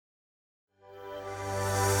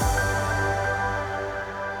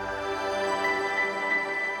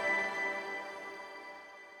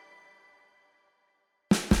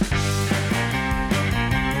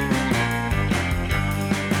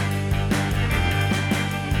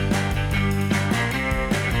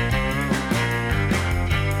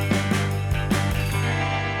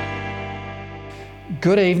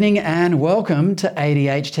Good evening and welcome to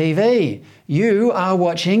ADH TV. You are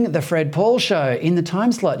watching The Fred Paul Show in the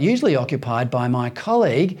time slot usually occupied by my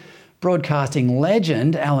colleague, broadcasting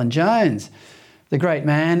legend Alan Jones. The great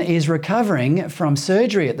man is recovering from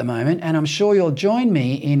surgery at the moment, and I'm sure you'll join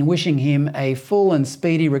me in wishing him a full and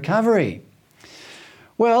speedy recovery.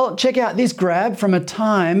 Well, check out this grab from a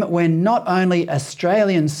time when not only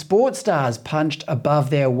Australian sports stars punched above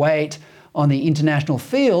their weight on the international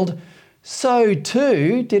field, so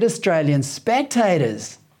too did Australian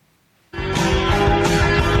spectators.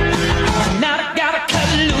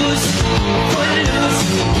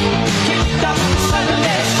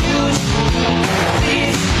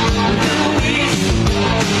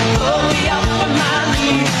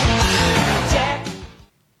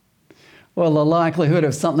 Well, the likelihood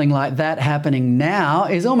of something like that happening now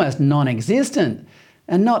is almost non-existent.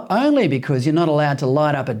 And not only because you're not allowed to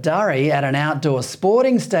light up a durry at an outdoor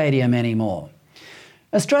sporting stadium anymore.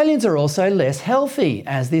 Australians are also less healthy,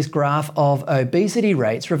 as this graph of obesity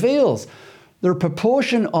rates reveals. The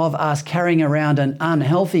proportion of us carrying around an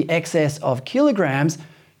unhealthy excess of kilograms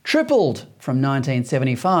tripled from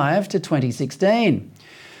 1975 to 2016.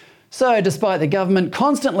 So despite the government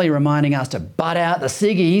constantly reminding us to butt out the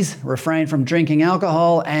ciggies, refrain from drinking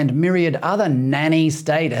alcohol and myriad other nanny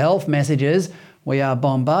state health messages we are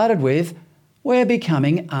bombarded with, we're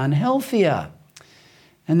becoming unhealthier.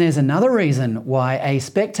 And there's another reason why a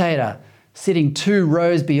spectator sitting 2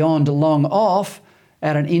 rows beyond long off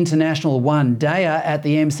at an international one-dayer at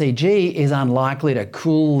the MCG is unlikely to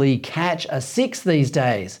coolly catch a 6 these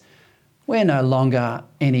days. We're no longer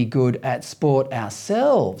any good at sport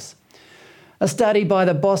ourselves. A study by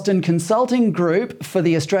the Boston Consulting Group for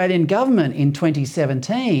the Australian Government in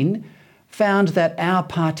 2017 found that our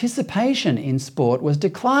participation in sport was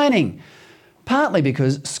declining, partly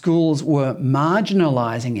because schools were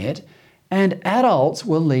marginalising it and adults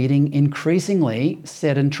were leading increasingly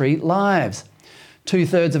sedentary lives.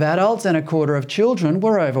 2/3 of adults and 1/4 of children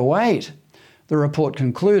were overweight. The report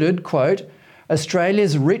concluded, quote,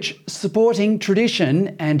 "Australia's rich sporting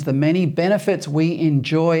tradition and the many benefits we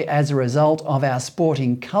enjoy as a result of our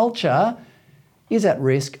sporting culture is at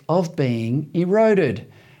risk of being eroded,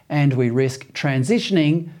 and we risk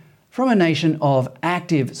transitioning from a nation of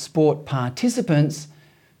active sport participants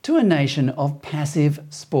to a nation of passive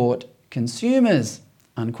sport consumers,"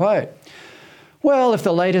 unquote. Well, if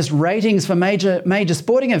the latest ratings for major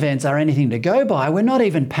sporting events are anything to go by, we're not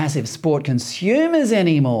even passive sport consumers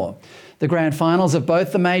anymore. The grand finals of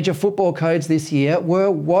both the major football codes this year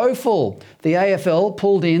were woeful. The AFL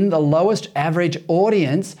pulled in the lowest average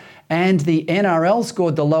audience and the NRL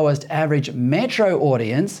scored the lowest average metro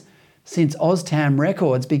audience since OzTam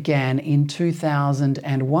records began in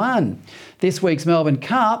 2001. This week's Melbourne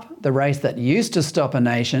Cup, the race that used to stop a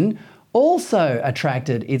nation, also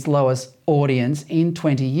attracted its lowest audience in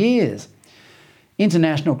 20 years.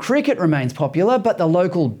 International cricket remains popular, but the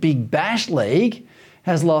local Big Bash League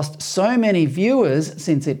has lost so many viewers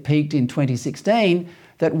since it peaked in 2016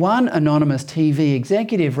 that one anonymous TV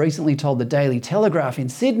executive recently told the Daily Telegraph in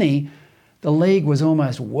Sydney the league was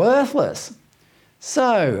almost worthless.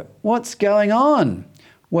 So, what's going on?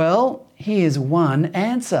 Well, here's one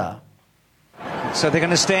answer. So they're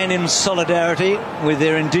going to stand in solidarity with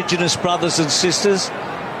their Indigenous brothers and sisters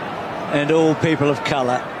and all people of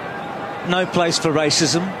colour. No place for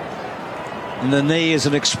racism, and the knee is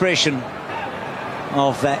an expression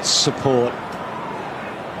of that support.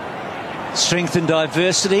 Strength and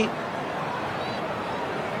diversity,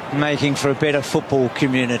 making for a better football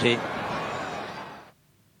community.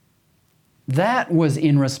 That was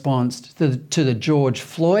in response to the George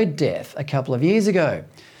Floyd death a couple of years ago.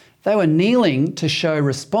 They were kneeling to show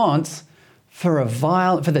response for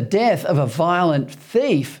the death of a violent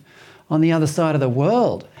thief on the other side of the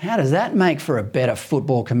world. How does that make for a better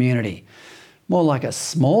football community? More like a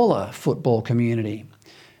smaller football community.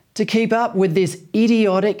 To keep up with this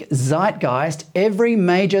idiotic zeitgeist, every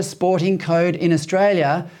major sporting code in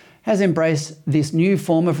Australia has embraced this new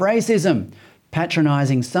form of racism,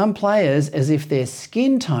 patronising some players as if their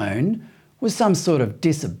skin tone was some sort of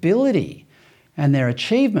disability and their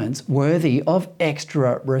achievements worthy of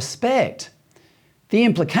extra respect. The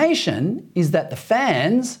implication is that the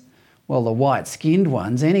fans, well, the white-skinned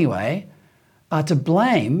ones anyway, are to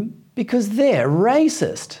blame because they're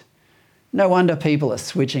racist. No wonder people are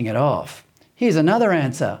switching it off. Here's another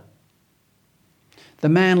answer. The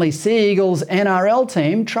Manly Sea Eagles NRL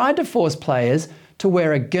team tried to force players to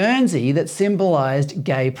wear a Guernsey that symbolised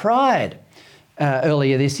gay pride.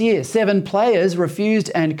 Earlier this year, 7 players refused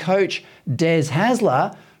and coach Des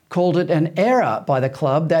Hasler called it an error by the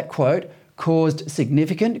club that, quote, caused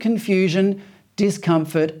significant confusion,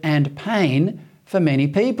 discomfort and pain for many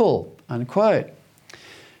people, unquote.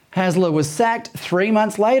 Hasler was sacked 3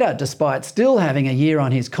 months later, despite still having a year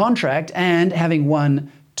on his contract and having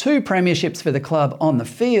won 2 premierships for the club on the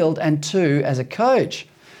field and 2 as a coach.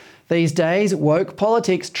 These days, woke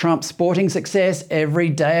politics trump sporting success every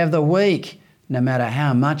day of the week, no matter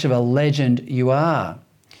how much of a legend you are.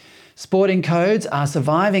 Sporting codes are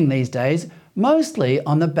surviving these days mostly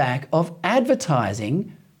on the back of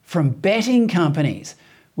advertising from betting companies,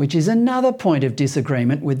 which is another point of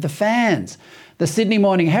disagreement with the fans. The Sydney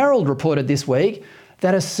Morning Herald reported this week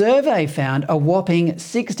that a survey found a whopping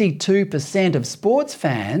 62% of sports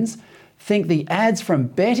fans think the ads from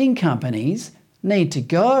betting companies need to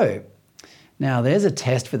go. Now, there's a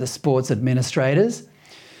test for the sports administrators.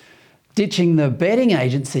 Ditching the betting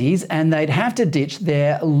agencies, and they'd have to ditch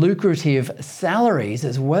their lucrative salaries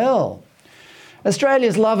as well.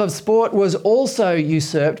 Australia's love of sport was also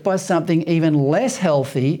usurped by something even less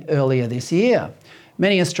healthy earlier this year.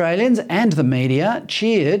 Many Australians and the media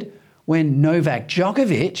cheered when Novak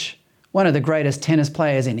Djokovic, one of the greatest tennis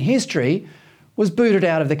players in history, was booted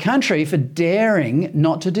out of the country for daring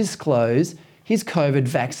not to disclose his COVID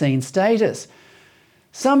vaccine status.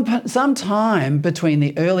 Sometime between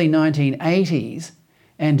the early 1980s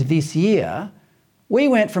and this year, we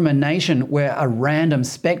went from a nation where a random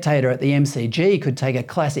spectator at the MCG could take a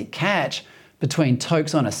classic catch between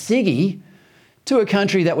tokes on a ciggy to a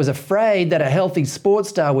country that was afraid that a healthy sports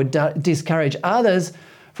star would discourage others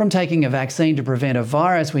from taking a vaccine to prevent a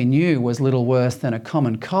virus we knew was little worse than a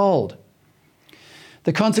common cold.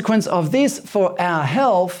 The consequences of this for our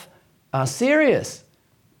health are serious,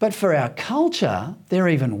 but for our culture, they're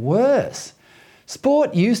even worse.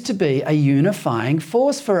 Sport used to be a unifying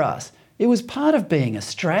force for us. It was part of being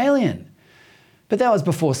Australian. But that was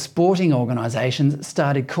before sporting organisations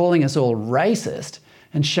started calling us all racist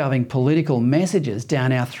and shoving political messages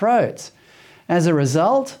down our throats. As a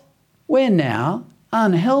result, we're now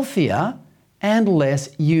unhealthier and less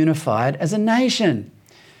unified as a nation.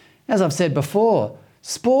 As I've said before,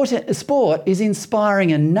 sport is inspiring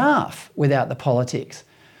enough without the politics.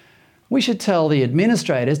 We should tell the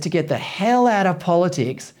administrators to get the hell out of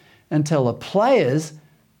politics and tell the players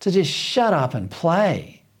to just shut up and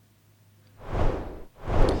play.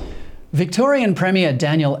 Victorian Premier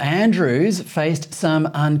Daniel Andrews faced some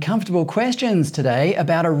uncomfortable questions today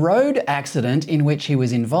about a road accident in which he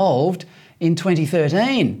was involved in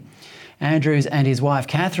 2013. Andrews and his wife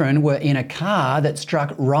Catherine were in a car that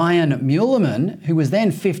struck Ryan Muleman, who was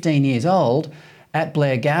then 15 years old, at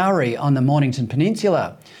Blairgowrie on the Mornington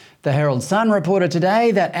Peninsula. The Herald Sun reported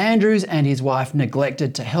today that Andrews and his wife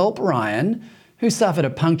neglected to help Ryan, who suffered a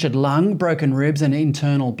punctured lung, broken ribs and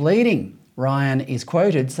internal bleeding. Ryan is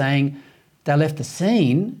quoted saying they left the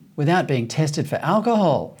scene without being tested for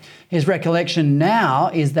alcohol. His recollection now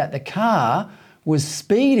is that the car was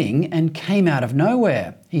speeding and came out of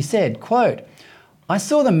nowhere. He said, quote, "I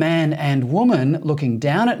saw the man and woman looking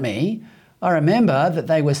down at me. I remember that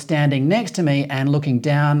they were standing next to me and looking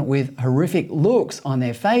down with horrific looks on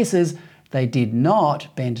their faces. They did not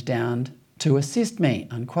bend down to assist me,"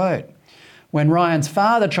 unquote. When Ryan's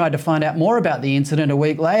father tried to find out more about the incident a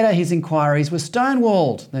week later, his inquiries were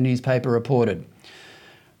stonewalled, the newspaper reported.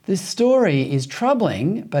 This story is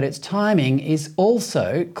troubling, but its timing is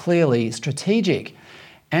also clearly strategic.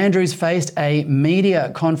 Andrews faced a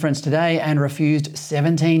media conference today and refused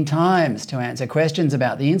 17 times to answer questions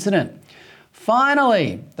about the incident.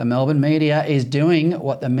 Finally, the Melbourne media is doing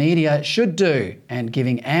what the media should do and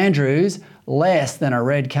giving Andrews less than a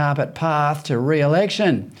red carpet path to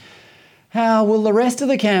re-election. How will the rest of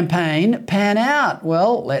the campaign pan out?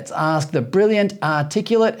 Well, let's ask the brilliant,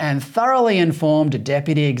 articulate and thoroughly informed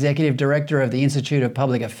Deputy Executive Director of the Institute of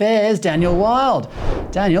Public Affairs, Daniel Wild.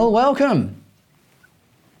 Daniel, welcome.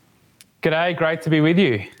 G'day, great to be with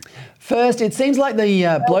you. First, it seems like the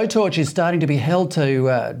blowtorch is starting to be held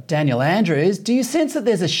to Daniel Andrews. Do you sense that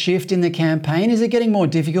there's a shift in the campaign? Is it getting more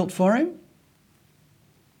difficult for him?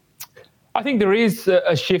 I think there is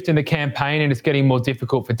a shift in the campaign and it's getting more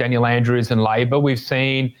difficult for Daniel Andrews and Labor. We've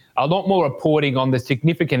seen a lot more reporting on the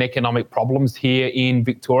significant economic problems here in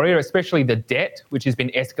Victoria, especially the debt, which has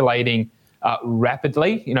been escalating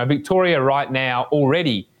rapidly. You know, Victoria right now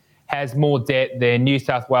already has more debt than New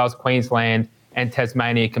South Wales, Queensland and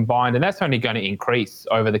Tasmania combined, and that's only going to increase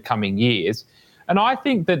over the coming years. And I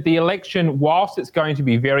think that the election, whilst it's going to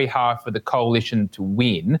be very hard for the coalition to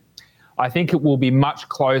win, I think it will be much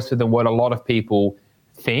closer than what a lot of people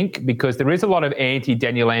think, because there is a lot of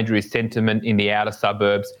anti-Daniel Andrews sentiment in the outer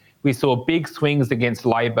suburbs. We saw big swings against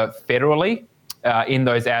Labor federally in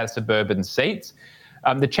those outer suburban seats.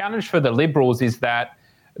 The challenge for the Liberals is that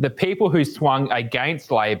the people who swung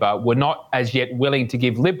against Labor were not as yet willing to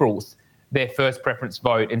give Liberals their first preference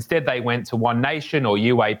vote. Instead, they went to One Nation or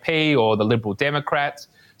UAP or the Liberal Democrats.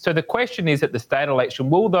 So the question is at the state election,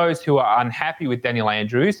 will those who are unhappy with Daniel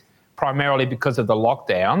Andrews, primarily because of the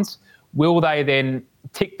lockdowns, will they then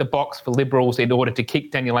tick the box for Liberals in order to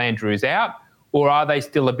kick Daniel Andrews out? Or are they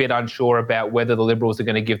still a bit unsure about whether the Liberals are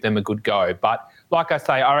going to give them a good go? But like I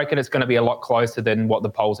say, I reckon it's going to be a lot closer than what the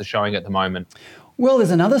polls are showing at the moment. Well,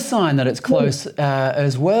 there's another sign that it's close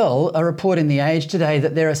as well. A report in The Age today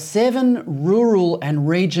that there are 7 rural and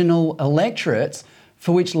regional electorates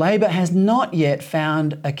for which Labor has not yet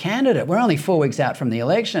found a candidate. We're only 4 weeks out from the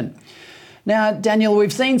election. Now, Daniel,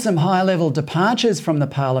 we've seen some high-level departures from the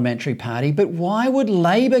Parliamentary Party, but why would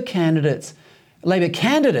Labor candidates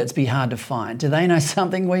be hard to find? Do they know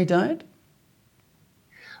something we don't?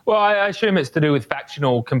 Well, I assume it's to do with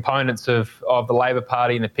factional components of the Labor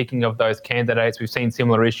Party and the picking of those candidates. We've seen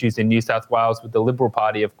similar issues in New South Wales with the Liberal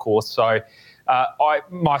Party, of course. So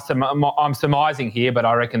I'm surmising here, but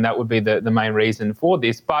I reckon that would be the main reason for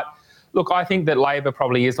this. But look, I think that Labor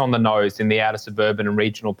probably is on the nose in the outer suburban and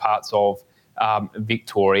regional parts of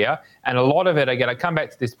Victoria. And a lot of it, again, I come back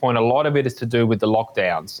to this point, a lot of it is to do with the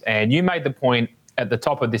lockdowns. And you made the point at the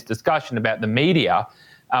top of this discussion about the media.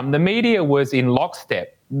 The media was in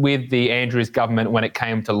lockstep with the Andrews government when it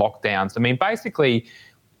came to lockdowns. I mean, basically,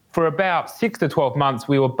 for about 6 to 12 months,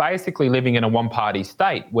 we were basically living in a one-party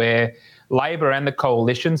state where Labor and the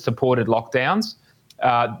coalition supported lockdowns.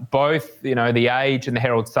 Both, The Age and the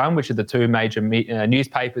Herald Sun, which are the 2 major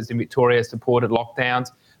newspapers in Victoria, supported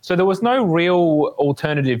lockdowns. So there was no real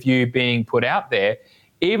alternative view being put out there,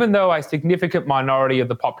 even though a significant minority of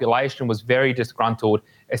the population was very disgruntled,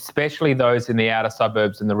 especially those in the outer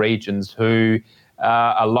suburbs and the regions who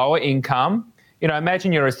are lower income.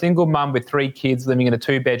 Imagine you're a single mum with 3 kids living in a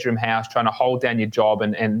 2-bedroom house trying to hold down your job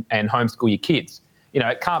and homeschool your kids.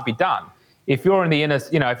 It can't be done. If you're in the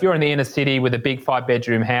inner city with a big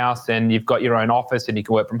 5-bedroom house and you've got your own office and you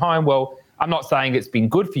can work from home, well, I'm not saying it's been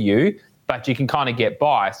good for you, but you can kind of get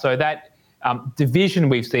by. So that division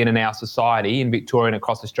we've seen in our society in Victoria and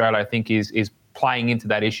across Australia, I think is playing into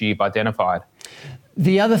that issue you've identified.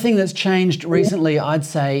 The other thing that's changed recently, I'd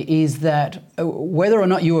say, is that whether or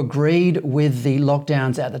not you agreed with the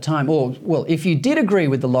lockdowns at the time, or, well, if you did agree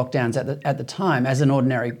with the lockdowns at the time as an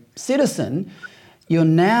ordinary citizen, you're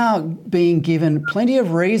now being given plenty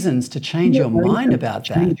of reasons to change your mind about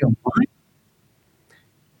that.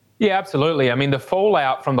 Yeah, absolutely. I mean, the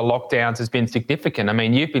fallout from the lockdowns has been significant. I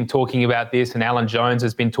mean, you've been talking about this and Alan Jones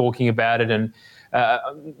has been talking about it, and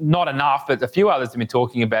not enough, but a few others have been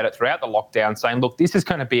talking about it throughout the lockdown, saying, look, this is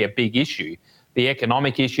going to be a big issue. The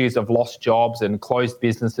economic issues of lost jobs and closed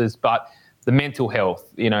businesses, but the mental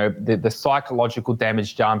health, the psychological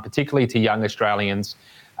damage done, particularly to young Australians,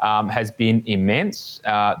 has been immense.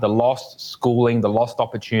 The lost schooling, the lost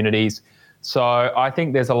opportunities. So I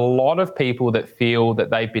think there's a lot of people that feel that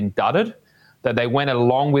they've been dudded, that they went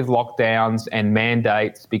along with lockdowns and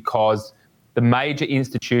mandates because the major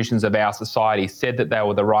institutions of our society said that they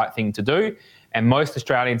were the right thing to do. And most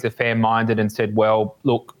Australians are fair-minded and said, well,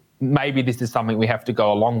 look, maybe this is something we have to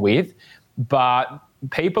go along with. But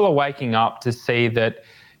people are waking up to see that,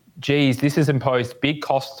 geez, this has imposed big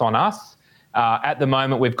costs on us. At the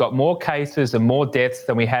moment, we've got more cases and more deaths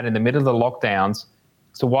than we had in the middle of the lockdowns.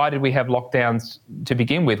 So why did we have lockdowns to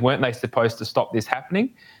begin with? Weren't they supposed to stop this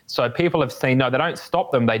happening? So people have seen, no, they don't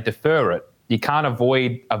stop them, they defer it. You can't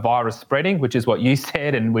avoid a virus spreading, which is what you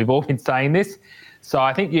said, and we've all been saying this. So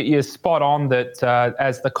I think you're spot on that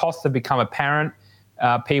as the costs have become apparent,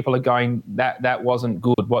 people are going, that wasn't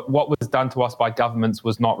good. What was done to us by governments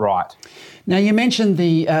was not right. Now, you mentioned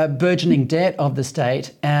the burgeoning debt of the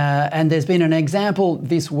state, and there's been an example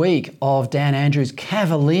this week of Dan Andrews'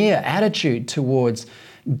 cavalier attitude towards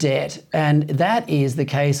debt, and that is the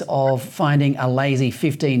case of finding a lazy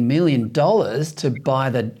 $15 million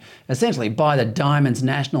to essentially buy the Diamonds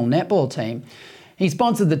national netball team. He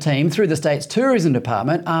sponsored the team through the state's tourism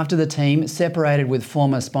department after the team separated with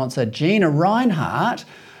former sponsor Gina Rinehart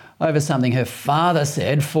over something her father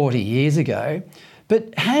said 40 years ago.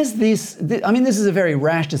 But this is a very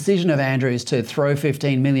rash decision of Andrews to throw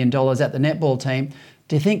 $15 million at the netball team.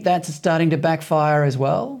 Do you think that's starting to backfire as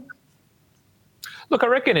well? Look, I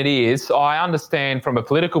reckon it is. I understand from a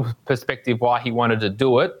political perspective why he wanted to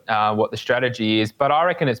do it, what the strategy is, but I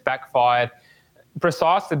reckon it's backfired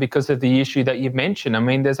precisely because of the issue that you've mentioned. I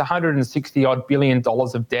mean, there's $160-odd billion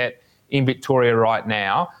of debt in Victoria right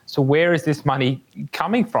now. So where is this money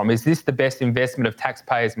coming from? Is this the best investment of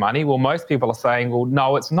taxpayers' money? Well, most people are saying, well,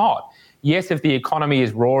 no, it's not. Yes, if the economy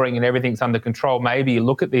is roaring and everything's under control, maybe you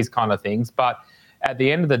look at these kind of things, but at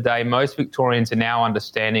the end of the day, most Victorians are now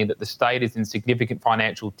understanding that the state is in significant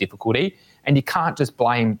financial difficulty, and you can't just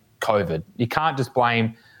blame COVID. You can't just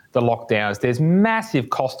blame the lockdowns. There's massive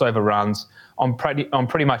cost overruns on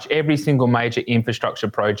pretty much every single major infrastructure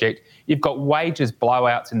project. You've got wages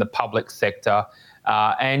blowouts in the public sector,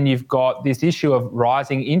 and you've got this issue of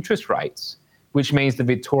rising interest rates, which means that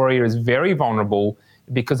Victoria is very vulnerable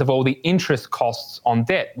because of all the interest costs on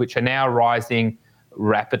debt, which are now rising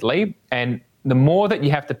rapidly. And the more that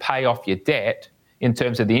you have to pay off your debt in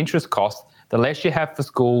terms of the interest costs, the less you have for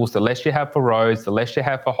schools, the less you have for roads, the less you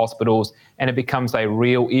have for hospitals, and it becomes a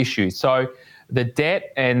real issue. So the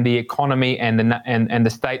debt and the economy and the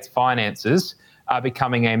state's finances are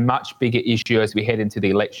becoming a much bigger issue as we head into the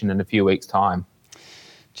election in a few weeks' time.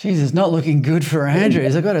 Jesus, not looking good for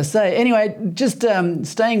Andrews, I've got to say. Anyway, just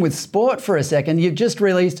staying with sport for a second, you've just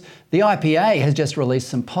released, the IPA has just released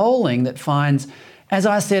some polling that finds, as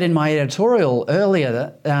I said in my editorial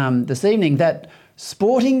earlier this evening, that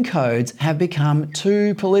sporting codes have become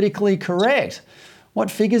too politically correct. What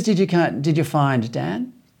figures did you find,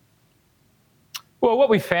 Dan? Well,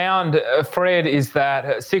 what we found, Fred, is that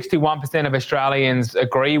 61% of Australians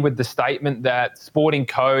agree with the statement that sporting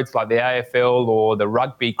codes like the AFL or the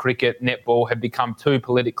rugby, cricket, netball have become too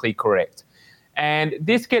politically correct. And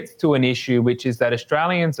this gets to an issue, which is that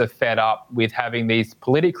Australians are fed up with having these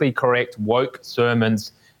politically correct woke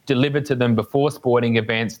sermons delivered to them before sporting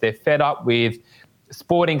events. They're fed up with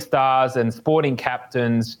sporting stars and sporting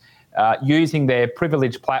captains using their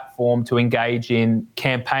privileged platform to engage in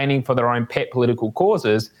campaigning for their own pet political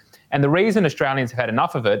causes. And the reason Australians have had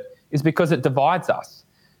enough of it is because it divides us.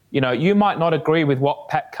 You know, you might not agree with what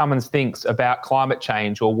Pat Cummins thinks about climate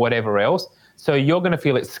change or whatever else, so you're going to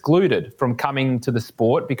feel excluded from coming to the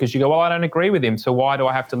sport because you go, well, I don't agree with him, so why do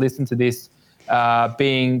I have to listen to this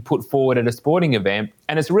being put forward at a sporting event?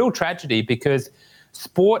 And it's a real tragedy because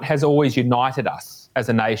sport has always united us as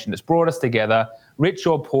a nation. It's brought us together, rich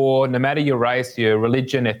or poor, no matter your race, your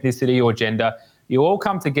religion, ethnicity or gender. You all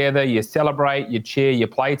come together, you celebrate, you cheer, you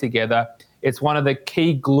play together. It's one of the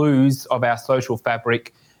key glues of our social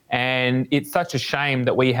fabric. And it's such a shame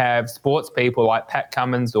that we have sports people like Pat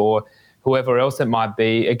Cummins or whoever else it might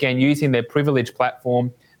be, again, using their privileged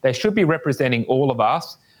platform. They should be representing all of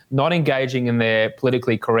us, not engaging in their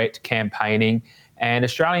politically correct campaigning. And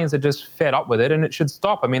Australians are just fed up with it, and it should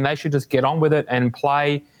stop. I mean, they should just get on with it and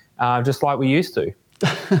play just like we used to.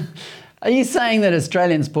 Are you saying that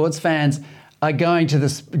Australian sports fans are going to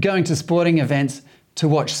sporting events to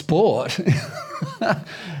watch sport? They're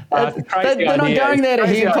not going there to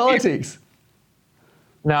hear politics.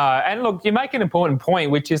 No, and look, you make an important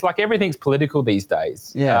point, which is like everything's political these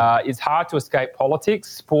days. Yeah. It's hard to escape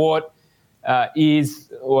politics. Sport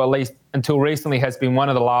is, or at least until recently, has been one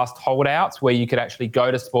of the last holdouts where you could actually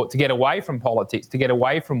go to sport to get away from politics, to get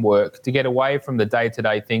away from work, to get away from the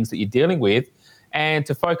day-to-day things that you're dealing with, and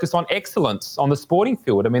to focus on excellence on the sporting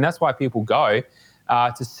field. I mean, that's why people go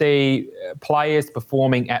to see players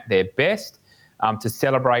performing at their best, to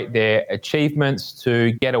celebrate their achievements,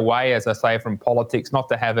 to get away, as I say, from politics, not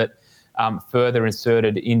to have it further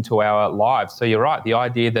inserted into our lives. So you're right, the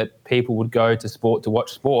idea that people would go to sport to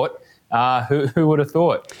watch sport, who would have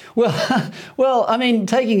thought? Well, I mean,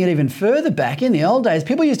 taking it even further back, in the old days,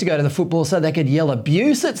 people used to go to the football so they could yell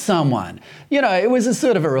abuse at someone. You know, it was a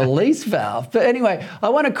sort of a release valve. But anyway, I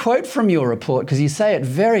want to quote from your report because you say it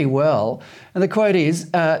very well. And the quote is,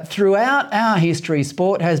 throughout our history,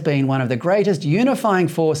 sport has been one of the greatest unifying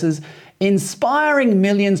forces, inspiring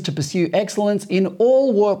millions to pursue excellence in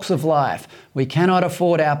all walks of life. We cannot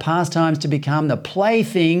afford our pastimes to become the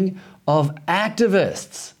plaything of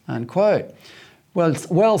activists, unquote.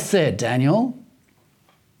 Well said, Daniel.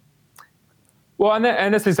 Well,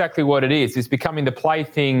 and that's exactly what it is. It's becoming the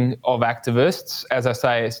plaything of activists. As I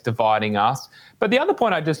say, it's dividing us. But the other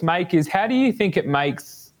point I just make is, how do you think it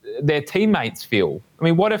makes their teammates feel? I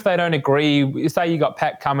mean, what if they don't agree? Say you got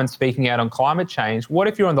Pat Cummins speaking out on climate change. What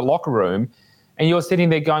if you're in the locker room and you're sitting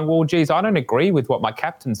there going, well, geez, I don't agree with what my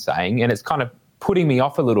captain's saying, and it's kind of putting me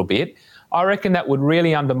off a little bit. I reckon that would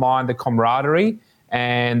really undermine the camaraderie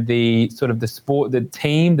and the sort of the sport, the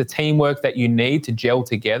teamwork that you need to gel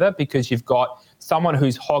together, because you've got someone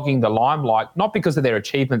who's hogging the limelight, not because of their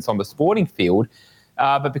achievements on the sporting field,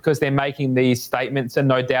 but because they're making these statements. And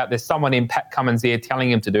no doubt there's someone in Pat Cummins' ear telling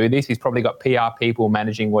him to do this. He's probably got PR people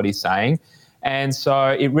managing what he's saying. And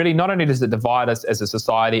so it really, not only does it divide us as a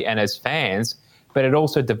society and as fans, but it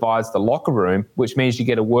also divides the locker room, which means you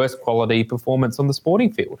get a worse quality performance on the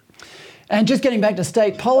sporting field. And just getting back to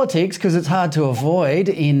state politics, because it's hard to avoid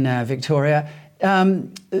in Victoria,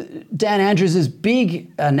 Dan Andrews'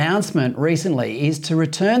 big announcement recently is to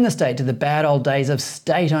return the state to the bad old days of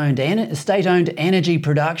state-owned energy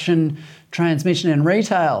production, transmission and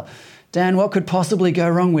retail. Dan, what could possibly go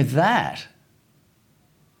wrong with that?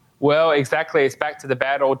 Well, exactly. It's back to the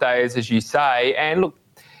bad old days, as you say. And look,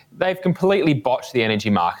 they've completely botched the energy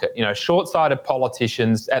market. You know, short-sighted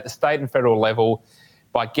politicians at the state and federal level,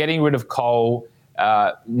 by getting rid of coal,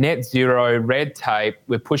 net zero, red tape,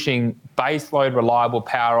 we're pushing baseload reliable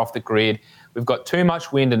power off the grid. We've got too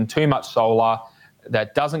much wind and too much solar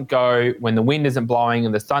that doesn't go when the wind isn't blowing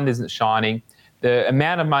and the sun isn't shining. The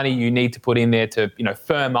amount of money you need to put in there to,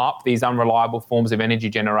 firm up these unreliable forms of energy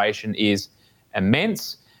generation is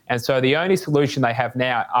immense. And so the only solution they have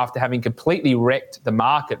now, after having completely wrecked the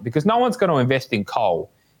market, because no one's going to invest in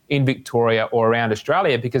coal in Victoria or around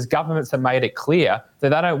Australia because governments have made it clear that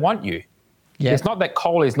they don't want you. Yeah. It's not that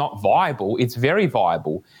coal is not viable, it's very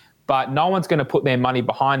viable, but no one's going to put their money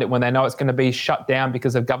behind it when they know it's going to be shut down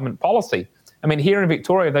because of government policy. I mean, here in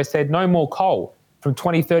Victoria, they said no more coal from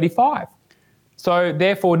 2035. So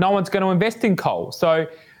therefore, no one's going to invest in coal. So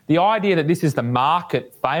the idea that this is the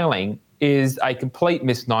market failing is a complete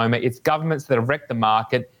misnomer. It's governments that have wrecked the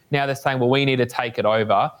market. Now they're saying, well, we need to take it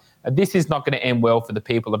over. This is not going to end well for the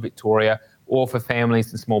people of Victoria or for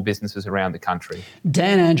families and small businesses around the country.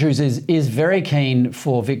 Dan Andrews is very keen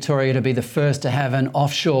for Victoria to be the first to have an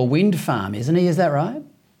offshore wind farm, isn't he? Is that right?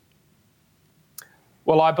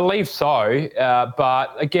 Well, I believe so.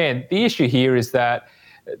 But again, the issue here is that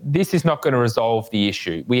this is not going to resolve the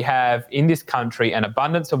issue. We have in this country an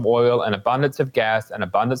abundance of oil, an abundance of gas, an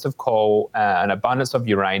abundance of coal, an abundance of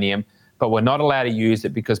uranium, but we're not allowed to use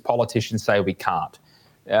it because politicians say we can't.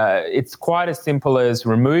 It's quite as simple as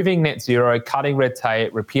removing net zero, cutting red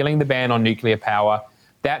tape, repealing the ban on nuclear power.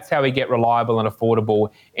 That's how we get reliable and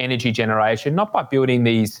affordable energy generation, not by building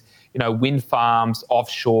these wind farms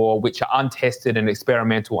offshore, which are untested and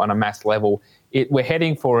experimental on a mass level. We're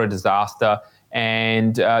heading for a disaster.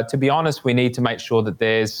 And to be honest, we need to make sure that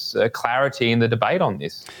there's clarity in the debate on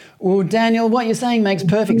this. Well, Daniel, what you're saying makes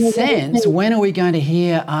perfect sense. When are we going to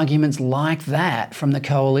hear arguments like that from the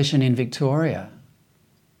coalition in Victoria?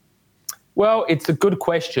 Well, it's a good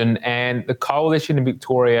question. And the coalition in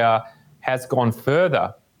Victoria has gone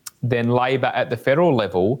further than Labor at the federal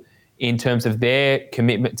level in terms of their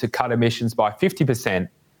commitment to cut emissions by 50%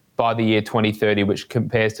 by the year 2030, which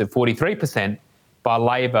compares to 43% by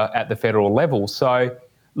Labor at the federal level. So,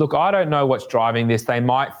 look, I don't know what's driving this. They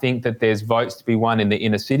might think that there's votes to be won in the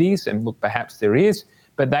inner cities, and look, perhaps there is,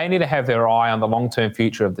 but they need to have their eye on the long-term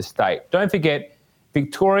future of the state. Don't forget,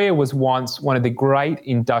 Victoria was once one of the great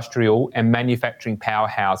industrial and manufacturing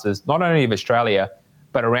powerhouses, not only of Australia,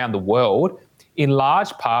 but around the world, in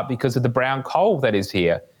large part because of the brown coal that is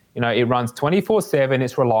here. It runs 24/7,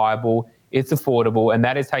 it's reliable, it's affordable, and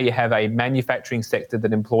that is how you have a manufacturing sector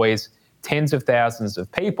that employs tens of thousands of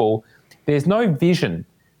people. There's no vision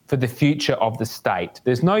for the future of the state.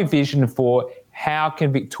 There's no vision for how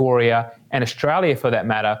can Victoria and Australia, for that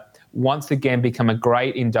matter, once again become a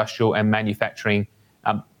great industrial and manufacturing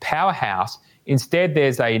powerhouse. Instead,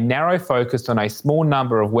 there's a narrow focus on a small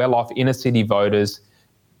number of well-off inner-city voters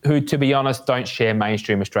who, to be honest, don't share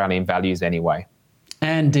mainstream Australian values anyway.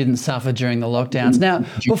 And didn't suffer during the lockdowns. Now,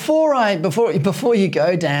 before you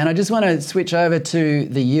go, Dan, I just want to switch over to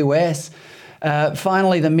the US.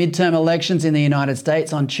 Finally, the midterm elections in the United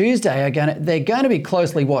States on Tuesday they're going to be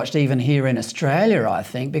closely watched even here in Australia, I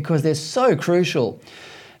think, because they're so crucial.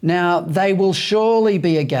 Now, they will surely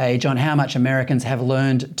be a gauge on how much Americans have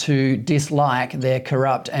learned to dislike their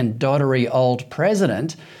corrupt and doddery old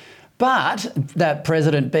president. But that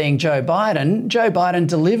president being Joe Biden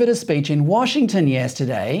delivered a speech in Washington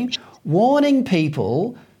yesterday warning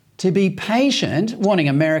people to be patient, warning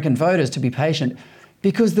American voters to be patient,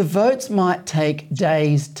 because the votes might take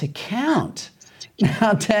days to count.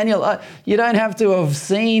 Now, Daniel, you don't have to have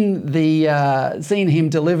seen him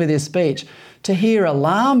deliver this speech to hear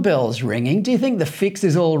alarm bells ringing. Do you think the fix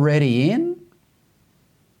is already in?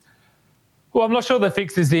 Well, I'm not sure the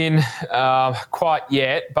fix is in quite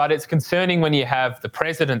yet, but it's concerning when you have the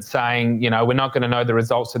president saying, we're not going to know the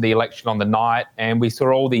results of the election on the night. And we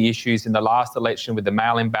saw all the issues in the last election with the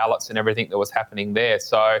mail-in ballots and everything that was happening there.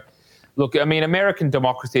 So, look, I mean, American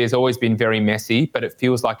democracy has always been very messy, but it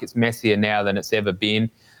feels like it's messier now than it's ever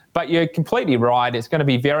been. But you're completely right. It's going to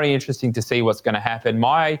be very interesting to see what's going to happen.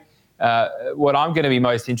 What I'm going to be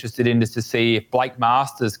most interested in is to see if Blake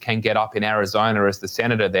Masters can get up in Arizona as the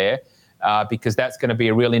senator there. Because that's going to be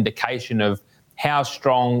a real indication of how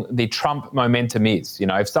strong the Trump momentum is.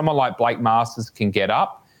 If someone like Blake Masters can get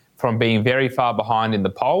up from being very far behind in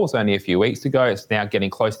the polls only a few weeks ago, it's now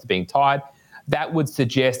getting close to being tied. that would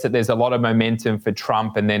suggest that there's a lot of momentum for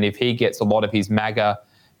Trump. And then if he gets a lot of his MAGA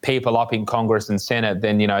people up in Congress and Senate,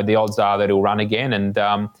 then, the odds are that he'll run again. And,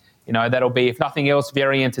 that'll be, if nothing else,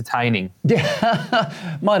 very entertaining. Yeah,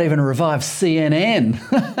 might even revive CNN.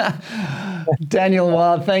 Daniel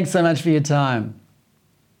Wild, thanks so much for your time.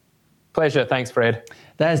 Pleasure. Thanks, Fred.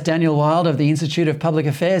 That's Daniel Wild of the Institute of Public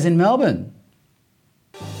Affairs in Melbourne.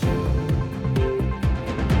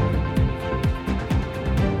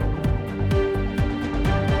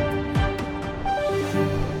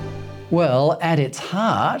 Well, at its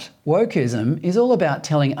heart, wokeism is all about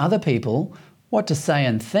telling other people what to say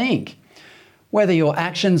and think. Whether your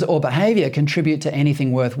actions or behaviour contribute to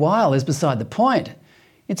anything worthwhile is beside the point.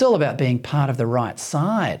 It's all about being part of the right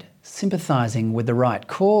side, sympathising with the right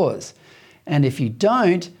cause. And if you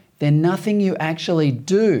don't, then nothing you actually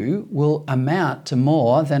do will amount to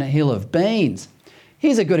more than a hill of beans.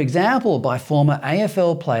 Here's a good example by former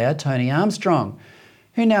AFL player Tony Armstrong,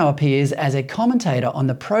 who now appears as a commentator on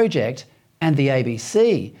The Project and the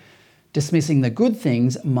ABC, dismissing the good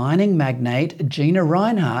things mining magnate Gina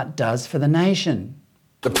Rinehart does for the nation.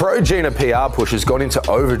 The pro-Gina PR push has gone into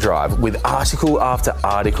overdrive with article after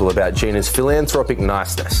article about Gina's philanthropic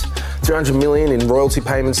niceness. $300 million in royalty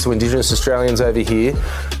payments to Indigenous Australians over here,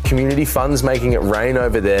 community funds making it rain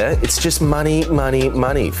over there. It's just money, money,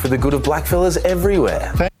 money for the good of blackfellas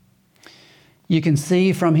everywhere. You can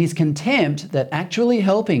see from his contempt that actually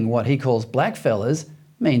helping what he calls blackfellas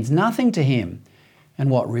means nothing to him. And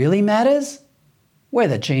what really matters?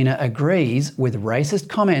 Whether Gina agrees with racist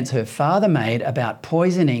comments her father made about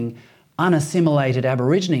poisoning unassimilated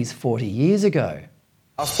Aborigines 40 years ago.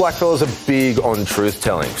 Us blackfellas are big on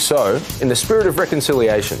truth-telling. So, in the spirit of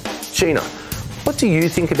reconciliation, Gina, what do you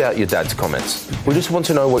think about your dad's comments? We just want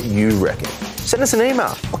to know what you reckon. Send us an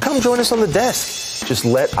email or come join us on the desk. Just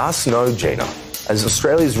let us know, Gina. As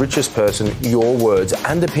Australia's richest person, your words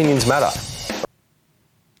and opinions matter.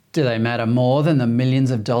 Do they matter more than the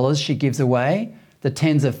millions of dollars she gives away, the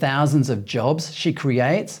tens of thousands of jobs she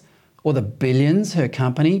creates, or the billions her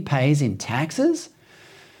company pays in taxes?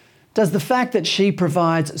 Does the fact that she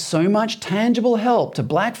provides so much tangible help to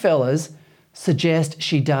blackfellas suggest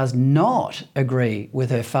she does not agree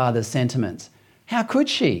with her father's sentiments? How could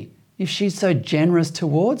she, if she's so generous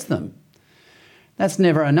towards them? That's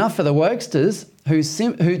never enough for the wokesters,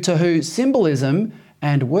 to whose symbolism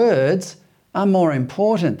and words are more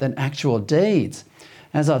important than actual deeds.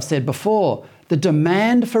 As I've said before, the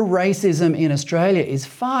demand for racism in Australia is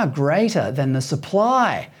far greater than the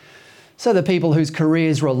supply. So the people whose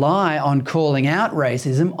careers rely on calling out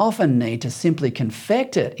racism often need to simply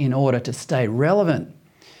confect it in order to stay relevant.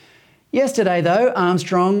 Yesterday, though,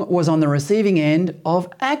 Armstrong was on the receiving end of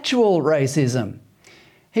actual racism.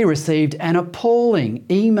 He received an appalling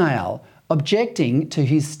email objecting to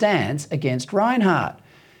his stance against Rinehart.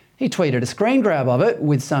 He tweeted a screen grab of it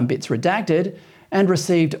with some bits redacted and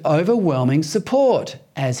received overwhelming support,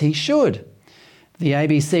 as he should. The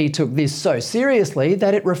ABC took this so seriously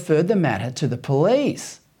that it referred the matter to the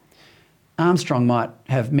police. Armstrong might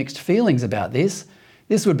have mixed feelings about this.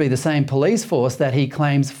 This would be the same police force that he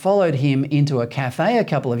claims followed him into a cafe a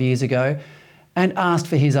couple of years ago and asked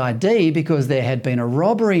for his ID because there had been a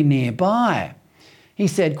robbery nearby. He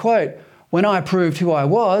said, quote, "When I proved who I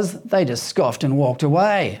was, they just scoffed and walked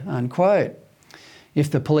away," unquote. If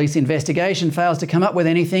the police investigation fails to come up with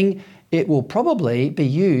anything, it will probably be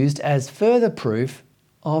used as further proof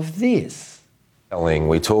of this.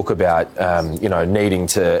 We talk about, needing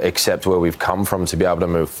to accept where we've come from to be able to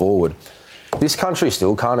move forward. This country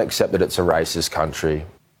still can't accept that it's a racist country.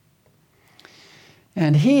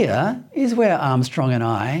 And here is where Armstrong and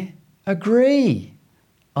I agree.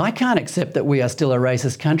 I can't accept that we are still a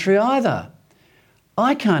racist country either.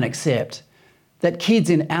 I can't accept that kids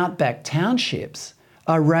in outback townships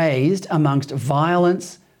are raised amongst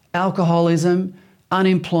violence, alcoholism,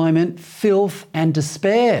 unemployment, filth and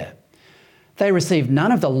despair. They receive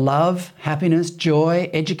none of the love, happiness, joy,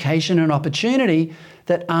 education and opportunity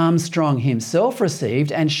that Armstrong himself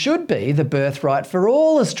received and should be the birthright for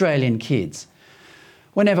all Australian kids.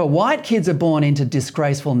 Whenever white kids are born into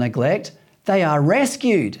disgraceful neglect, they are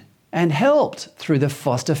rescued and helped through the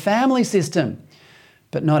foster family system,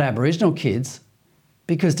 but not Aboriginal kids,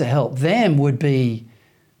 because to help them would be,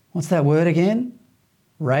 what's that word again?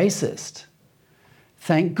 Racist.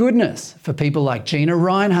 Thank goodness for people like Gina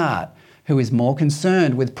Rinehart, who is more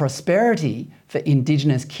concerned with prosperity for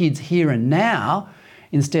Indigenous kids here and now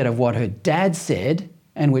instead of what her dad said,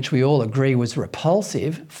 and which we all agree was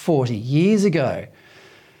repulsive 40 years ago.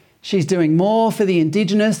 She's doing more for the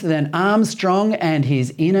Indigenous than Armstrong and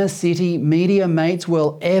his inner city media mates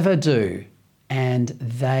will ever do. and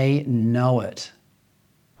they know it.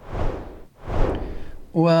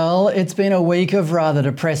 Well, it's been a week of rather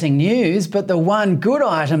depressing news, but the one good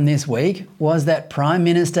item this week was that Prime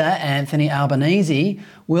Minister Anthony Albanese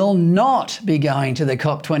will not be going to the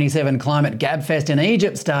COP27 Climate Gabfest in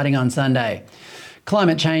Egypt starting on Sunday.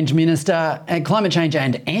 Climate Change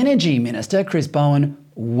and Energy Minister Chris Bowen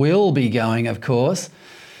will be going, of course.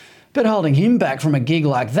 But holding him back from a gig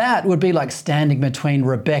like that would be like standing between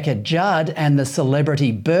Rebecca Judd and the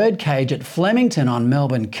celebrity birdcage at Flemington on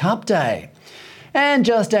Melbourne Cup Day. And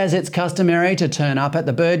just as it's customary to turn up at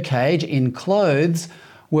the birdcage in clothes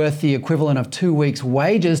worth the equivalent of 2 weeks'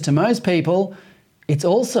 wages to most people, it's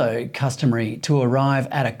also customary to arrive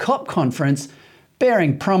at a COP conference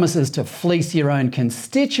bearing promises to fleece your own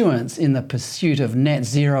constituents in the pursuit of net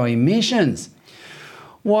zero emissions.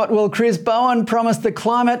 What will Chris Bowen promise the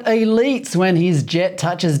climate elites when his jet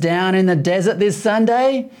touches down in the desert this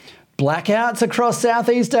Sunday? Blackouts across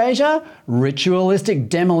Southeast Asia? Ritualistic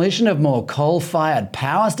demolition of more coal-fired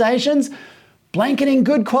power stations? Blanketing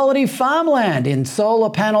good quality farmland in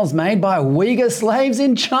solar panels made by Uyghur slaves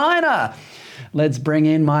in China? Let's bring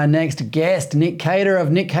in my next guest, Nick Cater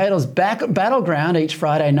of Nick Cater's Battleground each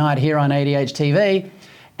Friday night here on ADH TV,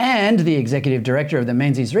 and the Executive Director of the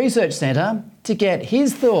Menzies Research Centre to get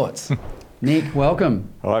his thoughts. Nick,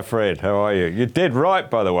 welcome. Hi Fred, how are you? You're dead right,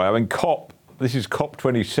 by the way. I mean, this is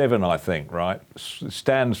COP27, I think, right? It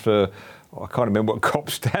stands for, I can't remember what COP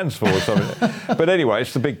stands for or something. But anyway,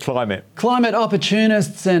 it's the big climate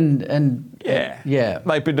opportunists and yeah.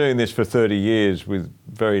 They've been doing this for 30 years with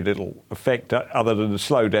very little effect other than to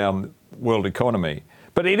slow down the world economy.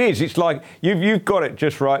 But it's like, you've got it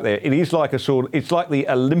just right there. It is like it's like the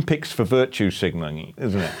Olympics for virtue signalling,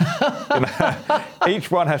 isn't it?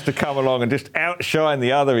 Each one has to come along and just outshine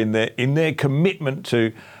the other in their commitment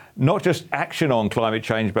to not just action on climate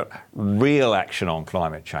change, but real action on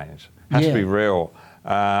climate change. Has to be real.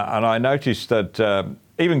 And I noticed that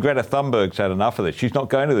even Greta Thunberg's had enough of this. She's not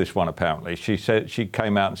going to this one, apparently. She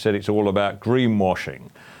came out and said it's all about greenwashing.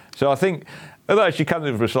 So I think, although she comes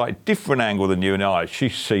in from a slightly different angle than you and I,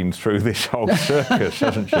 she's seen through this whole circus,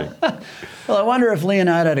 hasn't she? Well, I wonder if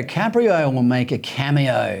Leonardo DiCaprio will make a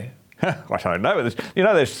cameo. I don't know.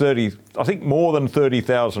 There's more than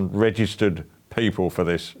 30,000 registered people for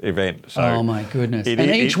this event. So oh my goodness.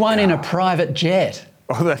 And each one in a private jet.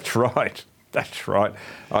 Oh, that's right. That's right.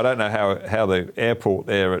 I don't know how the airport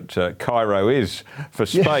there at Cairo is for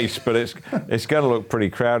space, but it's going to look pretty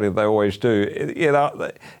crowded. They always do.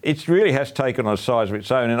 It really has taken on a size of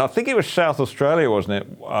its own. And I think it was South Australia, wasn't it?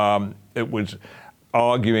 It was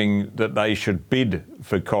arguing that they should bid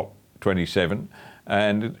for COP27.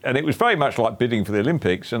 And it was very much like bidding for the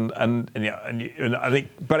Olympics, and I think,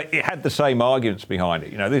 but it had the same arguments behind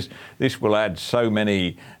it. You know, this will add so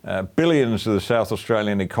many billions to the South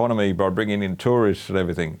Australian economy by bringing in tourists and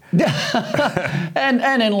everything,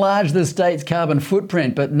 and enlarge the state's carbon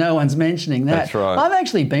footprint. But no one's mentioning that. That's right. I've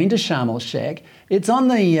actually been to Sharm el-Sheikh. It's on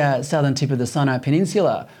the southern tip of the Sinai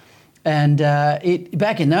Peninsula. And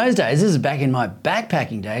back in those days, this is back in my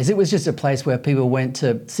backpacking days, it was just a place where people went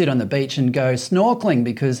to sit on the beach and go snorkeling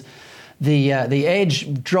because the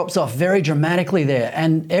edge drops off very dramatically there.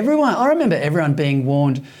 And I remember everyone being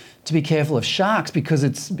warned to be careful of sharks because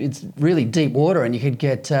it's really deep water and you could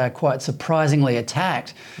get quite surprisingly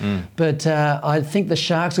attacked. But I think the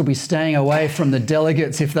sharks will be staying away from the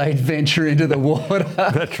delegates if they venture into the water.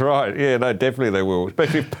 That's right. Yeah, no, definitely they will,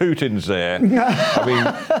 especially if Putin's there. I mean,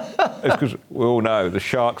 it's because we all know the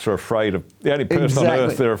sharks are afraid of, the only person on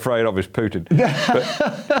earth they're afraid of is Putin.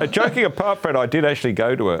 But joking apart, Fred, I did actually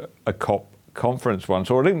go to a COP conference once,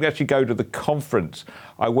 or I didn't actually go to the conference.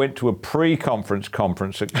 I went to a pre-conference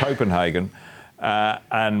conference at Copenhagen.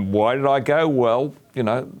 And why did I go? Well, you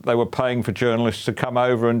know, they were paying for journalists to come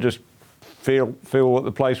over and just feel what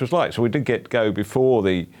the place was like. So we did go before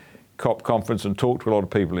the COP conference and talk to a lot of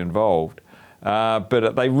people involved.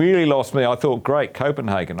 But they really lost me. I thought, great,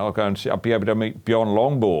 Copenhagen. I'll go and see. I'll be able to meet Bjorn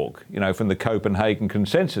Lomborg, you know, from the Copenhagen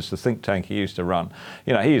Consensus, the think tank he used to run.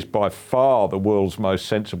 You know, he is by far the world's most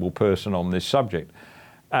sensible person on this subject.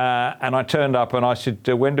 And I turned up and I said,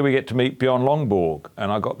 when do we get to meet Bjorn Lomborg?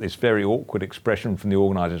 And I got this very awkward expression from the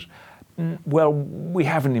organisers. Well, we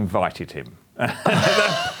haven't invited him.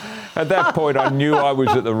 At that point, I knew I was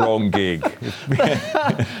at the wrong gig.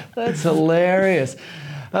 That's hilarious.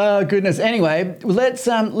 Oh, goodness. Anyway, let's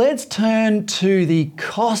turn to the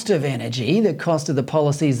cost of energy, the cost of the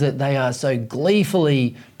policies that they are so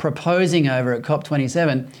gleefully proposing over at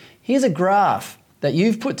COP27. Here's a graph that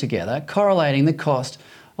you've put together correlating the cost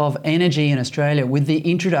of energy in Australia with the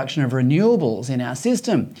introduction of renewables in our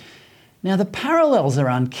system. Now, the parallels are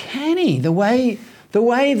uncanny. The way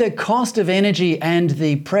the cost of energy and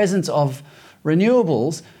the presence of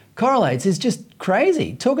renewables correlates is just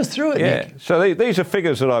crazy. Talk us through it, Nick. So these are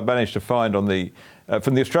figures that I've managed to find on the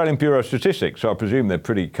from the Australian Bureau of Statistics, so I presume they're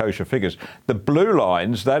pretty kosher figures. The blue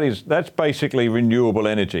lines, that's basically renewable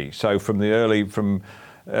energy. So from the early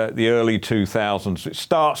 2000s, it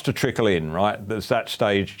starts to trickle in, right? There's that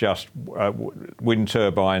stage just wind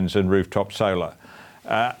turbines and rooftop solar.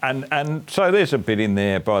 And so there's a bit in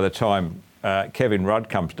there by the time Kevin Rudd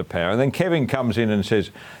comes to power. And then Kevin comes in and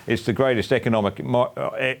says it's the greatest economic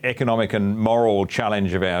and moral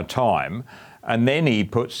challenge of our time. And then he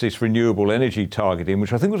puts this renewable energy target in,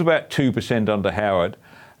 which I think was about 2% under Howard.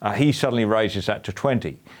 He suddenly raises that to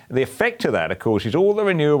 20. The effect of that, of course, is all the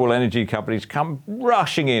renewable energy companies come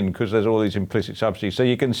rushing in because there's all these implicit subsidies. So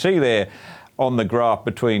you can see there on the graph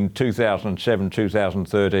between 2007 and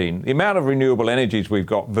 2013, the amount of renewable energies we've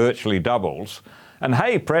got virtually doubles. And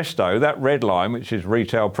hey, presto, that red line, which is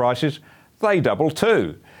retail prices, they double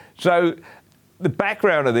too. So the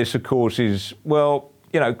background of this, of course, is, well,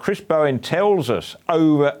 you know, Chris Bowen tells us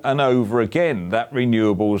over and over again that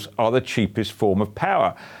renewables are the cheapest form of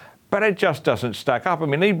power. But it just doesn't stack up. I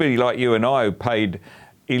mean, anybody like you and I who paid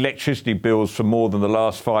electricity bills for more than the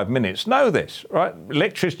last 5 minutes know this, right?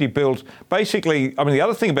 Electricity bills, basically, I mean, the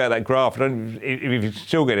other thing about that graph, if you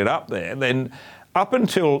still get it up there, then up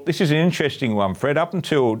until, this is an interesting one, Fred, up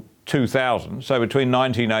until 2000, so between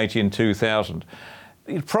 1980 and 2000,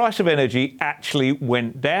 the price of energy actually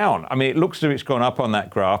went down. I mean, it looks as if it's gone up on that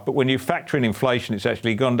graph, but when you factor in inflation, it's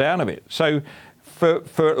actually gone down a bit. So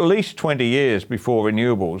for at least 20 years before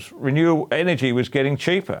renewables, renewable energy was getting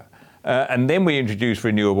cheaper. And then we introduced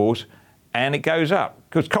renewables and it goes up.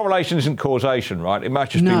 Because correlation isn't causation, right? It might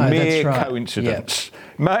just be mere coincidence.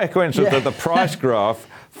 Yep. Mere coincidence that the price graph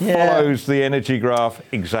follows the energy graph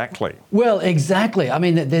exactly. Well, exactly. I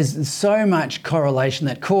mean, there's so much correlation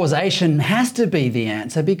that causation has to be the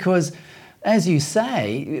answer because, as you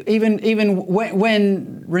say, even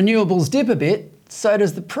when renewables dip a bit, so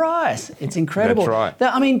does the price. It's incredible. That's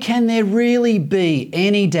right. I mean, can there really be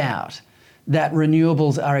any doubt that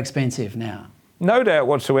renewables are expensive now? No doubt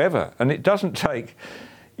whatsoever. And it doesn't take,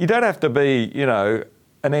 you don't have to be, you know,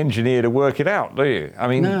 an engineer to work it out, do you? I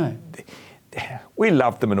mean, no. We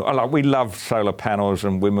love them, and we love solar panels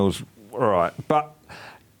and windmills, all right. But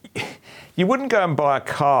you wouldn't go and buy a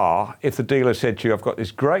car if the dealer said to you, I've got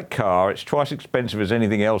this great car, it's twice expensive as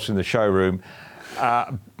anything else in the showroom,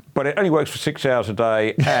 but it only works for 6 hours a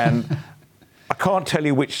day, and I can't tell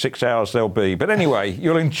you which 6 hours they'll be. But anyway,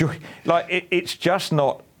 you'll enjoy, it's just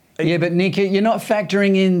not. Yeah, but Nick, you're not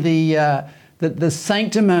factoring in the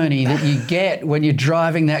sanctimony that you get when you're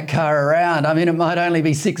driving that car around. I mean, it might only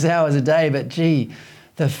be 6 hours a day, but gee,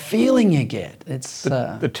 the feeling you get, it's...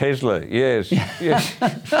 The Tesla, yes. Yes.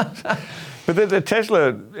 But the Tesla,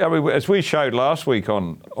 I mean, as we showed last week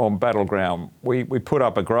on Battleground, we put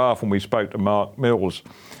up a graph and we spoke to Mark Mills,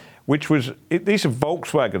 which was, these are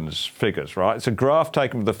Volkswagen's figures, right? It's a graph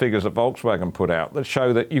taken from the figures that Volkswagen put out that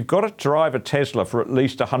show that you've got to drive a Tesla for at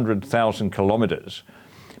least 100,000 kilometres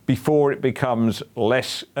before it becomes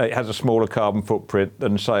less, it has a smaller carbon footprint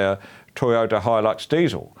than, say, a Toyota Hilux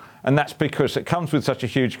diesel. And that's because it comes with such a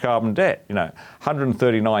huge carbon debt. You know,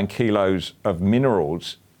 139 kilos of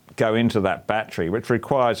minerals go into that battery, which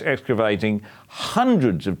requires excavating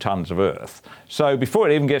hundreds of tons of earth. So before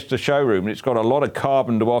it even gets to showroom, it's got a lot of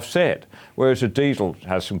carbon to offset, whereas a diesel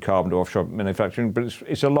has some carbon to offset manufacturing, but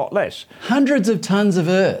it's a lot less. Hundreds of tons of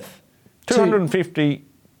earth. 250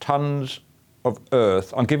 tons of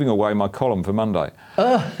earth. I'm giving away my column for Monday.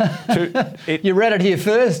 You read it here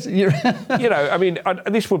first. You know, I mean,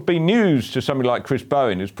 this would be news to somebody like Chris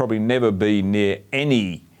Bowen, who's probably never been near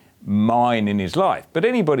any mine in his life. But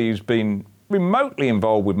anybody who's been remotely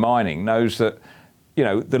involved with mining knows that, you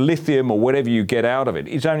know, the lithium or whatever you get out of it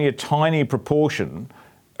is only a tiny proportion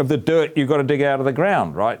of the dirt you've got to dig out of the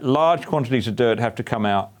ground, right? Large quantities of dirt have to come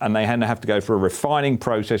out and they have to go through a refining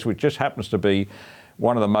process, which just happens to be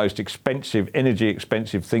one of the most expensive, energy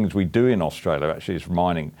expensive things we do in Australia, actually, is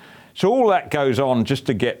mining. So all that goes on just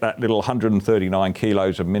to get that little 139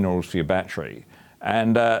 kilos of minerals for your battery.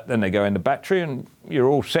 And then they go in the battery and you're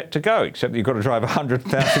all set to go, except you've got to drive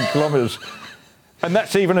 100,000 kilometres. And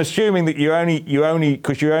that's even assuming that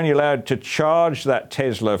because you're only allowed to charge that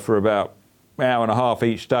Tesla for about an hour and a half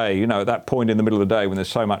each day, you know, at that point in the middle of the day when there's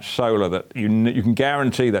so much solar that you can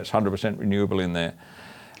guarantee that's 100% renewable in there.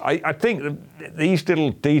 I think these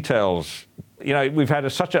little details You know, we've had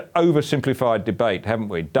such an oversimplified debate, haven't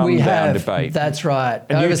we? We Dumbed down have. debate. That's right.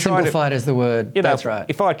 And you Oversimplified is the word. You know, That's right.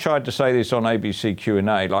 If I tried to say this on ABC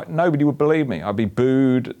Q&A, like, nobody would believe me. I'd be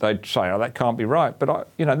booed. They'd say, oh, that can't be right. But,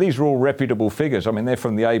 these are all reputable figures. I mean, they're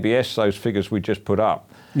from the ABS, those figures we just put up.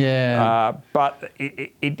 Yeah. But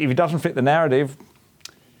if it doesn't fit the narrative...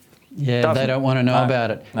 Yeah, they don't want to know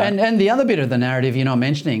about it. No. And the other bit of the narrative you're not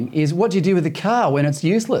mentioning is what do you do with the car when it's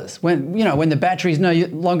useless? When the battery's no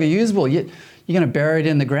longer usable, you're going to bury it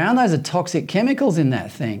in the ground. Those are toxic chemicals in that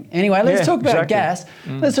thing. Anyway, let's talk about gas.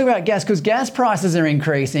 Let's talk about gas because gas prices are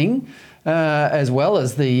increasing as well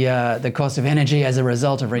as the cost of energy as a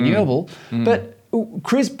result of renewable. But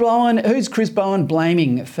who's Chris Bowen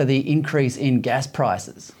blaming for the increase in gas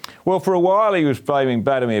prices? Well, for a while he was blaming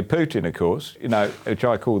Vladimir Putin, of course, which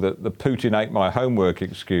I call the Putin ate my homework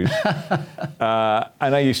excuse.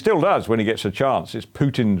 And he still does when he gets a chance. It's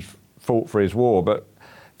Putin's fault for his war. But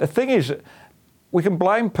the thing is, we can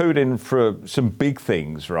blame Putin for some big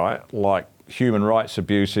things, right? Like human rights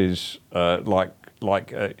abuses, like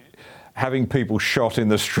having people shot in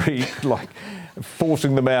the street, like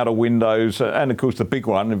forcing them out of windows, and of course the big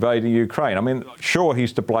one, invading Ukraine. I mean, sure,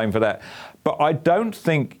 he's to blame for that. But I don't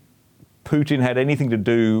think Putin had anything to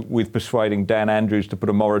do with persuading Dan Andrews to put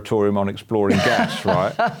a moratorium on exploring gas,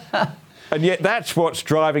 right? And yet that's what's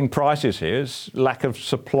driving prices here, is lack of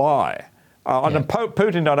supply. And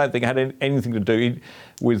Putin, I don't think, had anything to do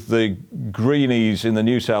with the greenies in the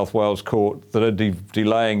New South Wales court that are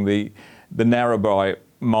delaying the Narrabri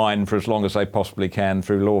mine for as long as they possibly can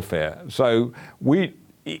through lawfare. So in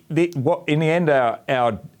the end,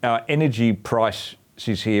 our energy price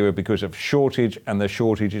is here because of shortage, and the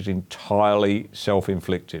shortage is entirely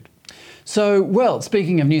self-inflicted. So,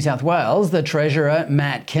 speaking of New South Wales, the Treasurer,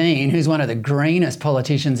 Matt Kean, who's one of the greenest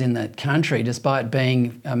politicians in the country, despite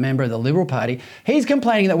being a member of the Liberal Party, he's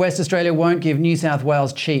complaining that West Australia won't give New South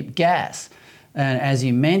Wales cheap gas. And as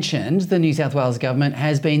you mentioned, the New South Wales government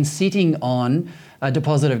has been sitting on a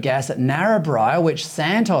deposit of gas at Narrabri, which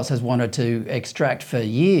Santos has wanted to extract for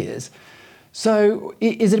years. So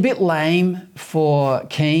is it a bit lame for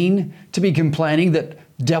Kean to be complaining that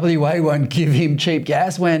WA won't give him cheap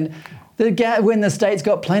gas when the state's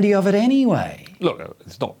got plenty of it anyway? Look,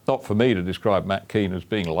 it's not for me to describe Matt Kean as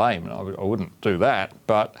being lame. I wouldn't do that,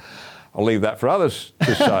 but I'll leave that for others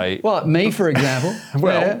to say. Well, me, for example.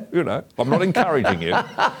 Well, I'm not encouraging you.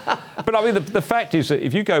 But I mean, the fact is that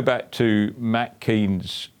if you go back to Matt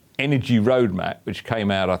Kean's energy roadmap, which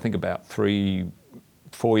came out, I think, about 4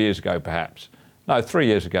 years ago, perhaps. No, 3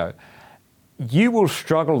 years ago. You will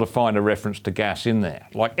struggle to find a reference to gas in there.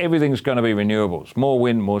 Like, everything's going to be renewables. More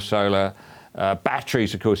wind, more solar.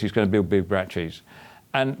 Batteries, of course, he's going to build big batteries.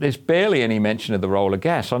 And there's barely any mention of the role of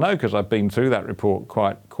gas. I know, because I've been through that report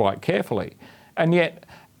quite carefully. And yet,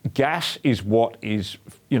 gas is what is,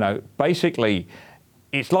 basically,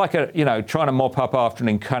 it's like trying to mop up after an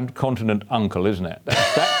incontinent uncle, isn't it?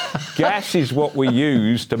 Gas is what we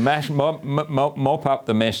use to mop up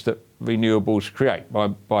the mess that renewables create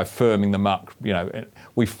by firming them up.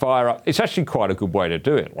 We fire up. It's actually quite a good way to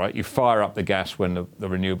do it, right? You fire up the gas when the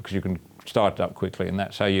renewable, because you can start it up quickly, and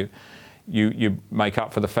that's how you make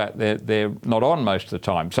up for the fact they're not on most of the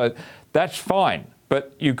time. So that's fine,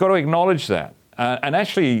 but you've got to acknowledge that. And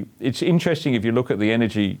actually, it's interesting if you look at the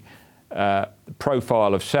energy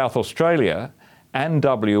profile of South Australia and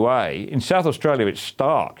WA. In South Australia, it's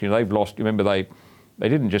stark. They've lost. Remember, they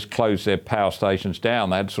didn't just close their power stations down.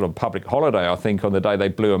 They had sort of public holiday, I think, on the day they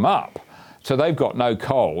blew them up. So they've got no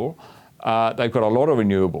coal. They've got a lot of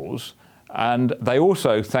renewables, and they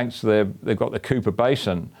also, thanks to they've got the Cooper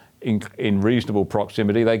Basin in reasonable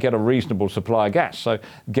proximity, they get a reasonable supply of gas. So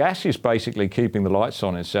gas is basically keeping the lights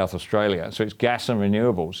on in South Australia. So it's gas and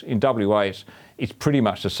renewables. In WA, it's pretty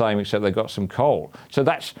much the same, except they've got some coal. So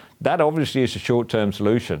that obviously is a short-term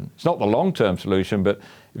solution. It's not the long-term solution, but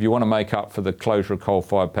if you want to make up for the closure of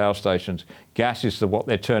coal-fired power stations, gas is what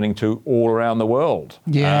they're turning to all around the world.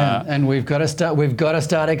 Yeah, and we've got to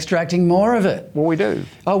start extracting more of it. Well, we do.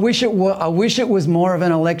 I wish it was more of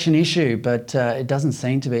an election issue, but it doesn't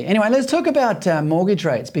seem to be. Anyway, let's talk about mortgage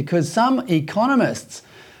rates, because some economists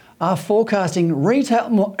are forecasting retail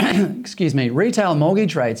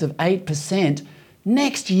mortgage rates of 8%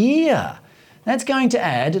 next year. That's going to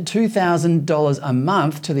add $2,000 a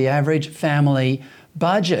month to the average family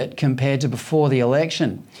budget compared to before the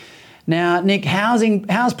election. Now, Nick,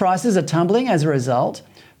 house prices are tumbling as a result,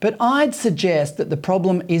 but I'd suggest that the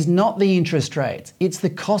problem is not the interest rates, it's the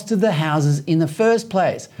cost of the houses in the first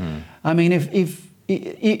place. I mean,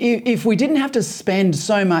 if we didn't have to spend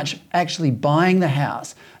so much actually buying the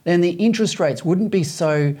house, then the interest rates wouldn't be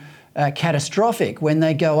so catastrophic when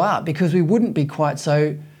they go up because we wouldn't be quite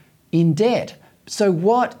so in debt. So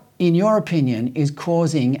what, in your opinion, is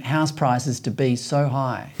causing house prices to be so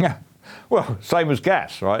high? Yeah, well, same as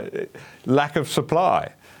gas, right? Lack of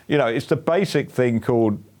supply. You know, it's the basic thing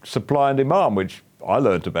called supply and demand, which I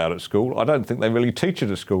learned about at school. I don't think they really teach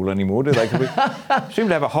it at school anymore, do they? We seem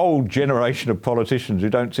to have a whole generation of politicians who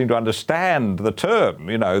don't seem to understand the term,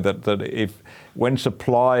 you know, that if when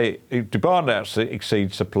demand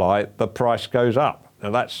exceeds supply, the price goes up.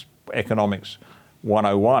 Now that's economics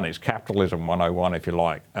 101. It's capitalism 101, if you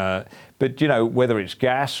like. But, you know, whether it's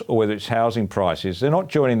gas or whether it's housing prices, they're not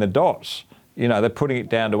joining the dots. You know, they're putting it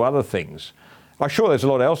down to other things. I'm sure there's a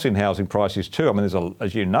lot else in housing prices too. I mean,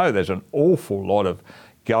 as you know, there's an awful lot of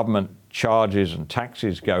government charges and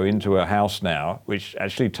taxes go into a house now, which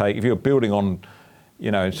actually if you're building on, you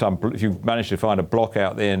know, if you've managed to find a block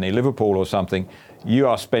out there near Liverpool or something, you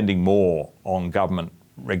are spending more on government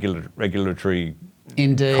regulatory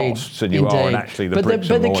costs than you are on actually the bricks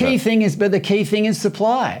and mortar. But the key thing is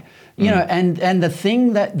supply. You know, and the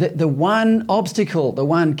thing that the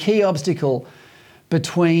one key obstacle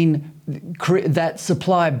between that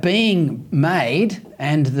supply being made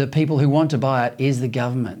and the people who want to buy it is the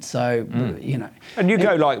government. So, you know. And you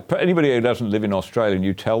go like anybody who doesn't live in Australia and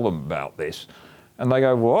you tell them about this and they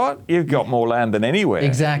go, what? You've got more land than anywhere.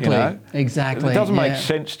 Exactly, you know? exactly. It doesn't make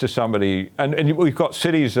sense to somebody. And we've got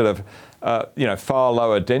cities that have, you know, far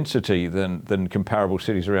lower density than comparable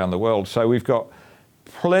cities around the world. So we've got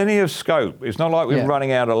plenty of scope. It's not like we're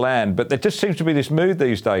running out of land, but there just seems to be this mood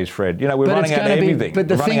these days, Fred. You know, we're running out of everything.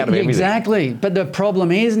 But exactly. But the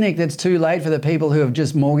problem is, Nick, that's too late for the people who have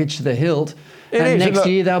just mortgaged to the hilt. And next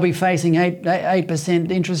year they'll be facing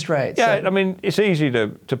 8% interest rates. Yeah, so. I mean, it's easy to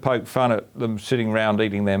poke fun at them sitting around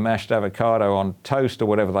eating their mashed avocado on toast or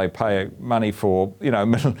whatever they pay money for. You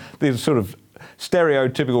know, this sort of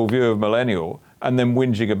stereotypical view of millennial, and then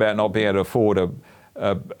whinging about not being able to afford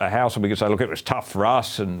a house, and we could say, look, it was tough for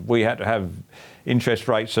us and we had to have interest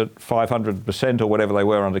rates at 500% or whatever they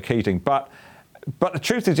were under Keating. But the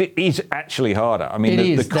truth is, it is actually harder. I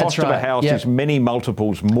mean, the cost of a house is many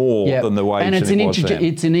multiples more than the wage. And it's an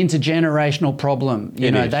intergenerational problem. You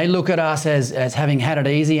know, they look at us as having had it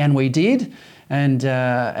easy, and we did.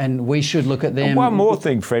 And we should look at them. And one more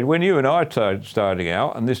thing, Fred, when you and I started starting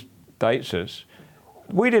out, and this dates us,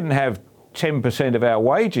 we didn't have 10% of our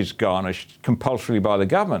wages garnished compulsorily by the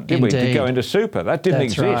government, did we, to go into super? That didn't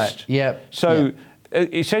exist. Right. Yep. So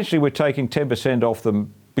essentially we're taking 10% off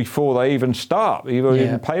them before they even start. They've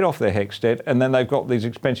even paid off their HECS debt, and then they've got these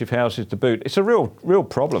expensive houses to boot. It's a real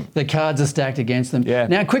problem. The cards are stacked against them. Yeah.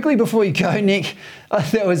 Now, quickly before you go, Nick,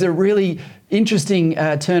 there was a really interesting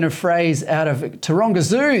turn of phrase out of Taronga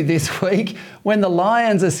Zoo this week when the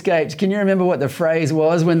lions escaped. Can you remember what the phrase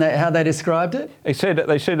was, how they described it? They said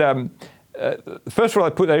first of all,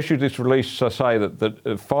 they issued this release to say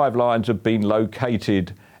that 5 lions have been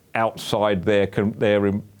located outside their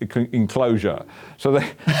enclosure. So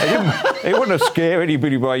they wouldn't have scared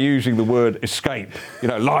anybody by using the word escape. You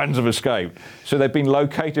know, lions have escaped. So they've been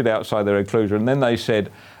located outside their enclosure. And then they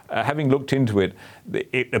said, having looked into it,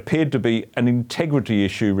 it appeared to be an integrity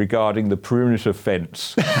issue regarding the perimeter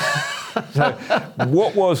fence. So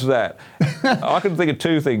what was that? I can think of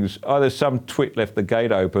 2 things. Either some twit left the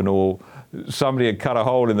gate open, or somebody had cut a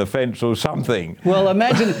hole in the fence or something. Well,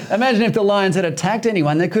 imagine if the lions had attacked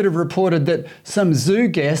anyone. They could have reported that some zoo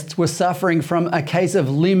guests were suffering from a case of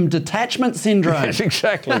limb detachment syndrome. Yes,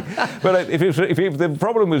 exactly. But if the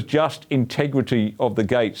problem was just integrity of the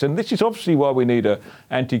gates, and this is obviously why we need an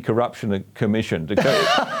anti-corruption commission to go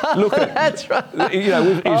look at. That's right. You know,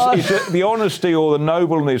 is the honesty or the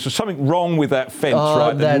nobleness, or something wrong with that fence,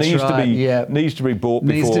 right? That needs to be brought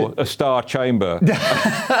before a Star Chamber.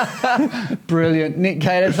 Brilliant. Nick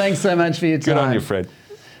Cater, thanks so much for your time. Good on you, Fred.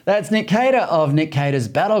 That's Nick Cater of Nick Cater's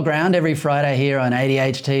Battleground every Friday here on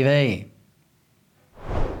ADH TV.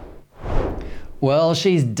 Well,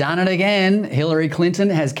 she's done it again. Hillary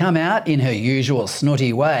Clinton has come out in her usual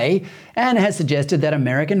snooty way and has suggested that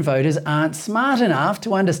American voters aren't smart enough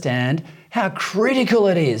to understand how critical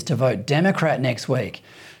it is to vote Democrat next week.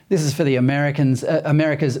 This is for the America's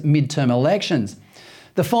midterm elections.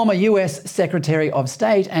 The former US Secretary of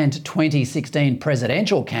State and 2016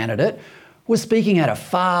 presidential candidate was speaking at a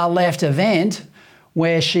far-left event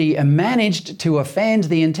where she managed to offend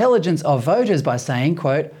the intelligence of voters by saying,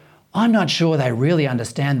 quote, "I'm not sure they really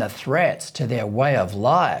understand the threats to their way of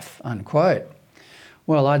life," unquote.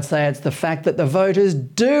 Well, I'd say it's the fact that the voters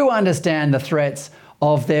do understand the threats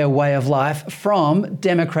of their way of life from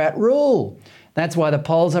Democrat rule. That's why the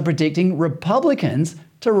polls are predicting Republicans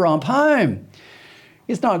to romp home.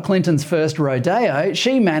 It's not Clinton's first rodeo.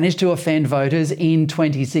 She managed to offend voters in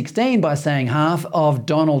 2016 by saying half of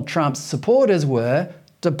Donald Trump's supporters were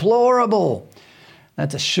deplorable.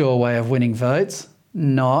 That's a sure way of winning votes.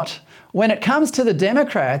 Not. When it comes to the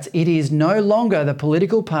Democrats, it is no longer the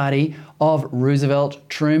political party of Roosevelt,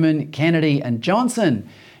 Truman, Kennedy and Johnson.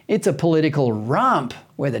 It's a political rump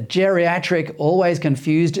where the geriatric, always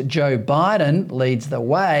confused Joe Biden leads the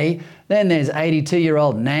way. Then there's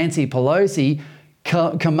 82-year-old Nancy Pelosi,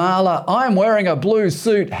 Kamala, I'm wearing a blue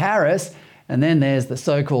suit, Harris. And then there's the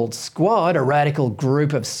so-called Squad, a radical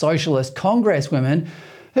group of socialist congresswomen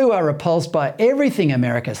who are repulsed by everything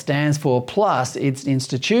America stands for, plus its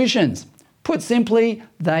institutions. Put simply,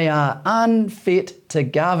 they are unfit to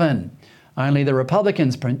govern. Only the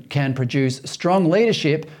Republicans can produce strong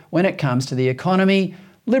leadership when it comes to the economy,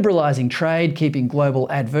 liberalising trade, keeping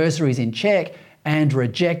global adversaries in check, and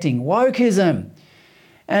rejecting wokeism.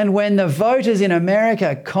 And when the voters in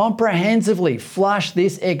America comprehensively flush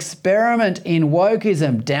this experiment in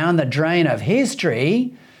wokeism down the drain of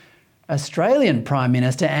history, Australian Prime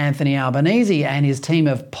Minister Anthony Albanese and his team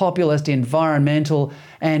of populist, environmental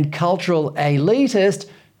and cultural elitists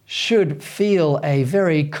should feel a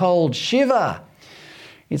very cold shiver.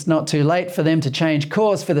 It's not too late for them to change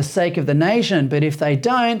course for the sake of the nation, but if they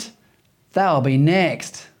don't, they'll be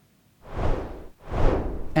next.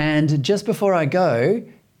 And just before I go,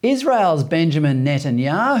 Israel's Benjamin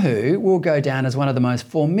Netanyahu will go down as one of the most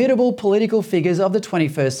formidable political figures of the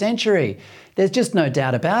 21st century. There's just no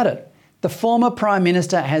doubt about it. The former Prime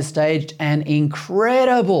Minister has staged an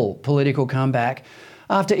incredible political comeback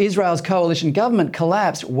after Israel's coalition government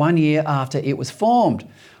collapsed 1 year after it was formed.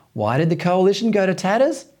 Why did the coalition go to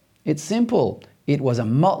tatters? It's simple. It was a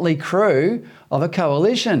motley crew of a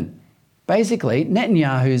coalition. Basically,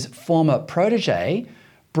 Netanyahu's former protege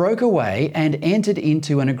broke away and entered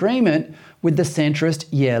into an agreement with the centrist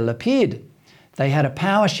Yair Lapid. They had a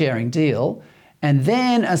power-sharing deal, and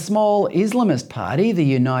then a small Islamist party, the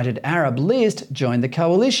United Arab List, joined the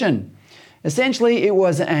coalition. Essentially, it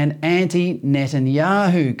was an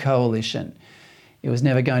anti-Netanyahu coalition. It was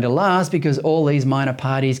never going to last because all these minor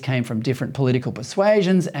parties came from different political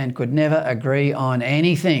persuasions and could never agree on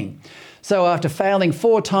anything. So after failing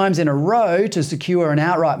 4 times in a row to secure an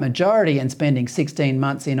outright majority and spending 16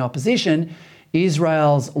 months in opposition,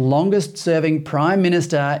 Israel's longest-serving Prime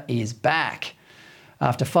Minister is back.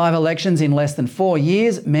 After 5 elections in less than 4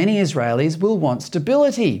 years, many Israelis will want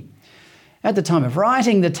stability. At the time of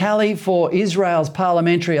writing, the tally for Israel's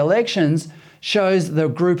parliamentary elections shows the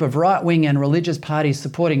group of right-wing and religious parties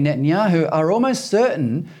supporting Netanyahu are almost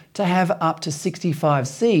certain to have up to 65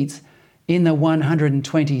 seats in the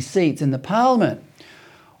 120 seats in the parliament.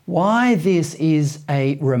 Why this is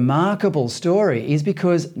a remarkable story is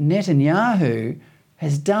because Netanyahu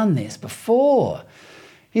has done this before.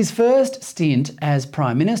 His first stint as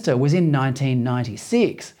Prime Minister was in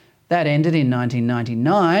 1996. That ended in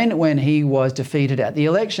 1999 when he was defeated at the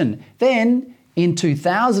election. Then, in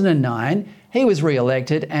 2009, he was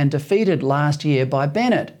re-elected and defeated last year by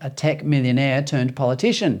Bennett, a tech millionaire turned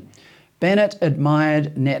politician. Bennett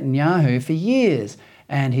admired Netanyahu for years,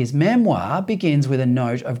 and his memoir begins with a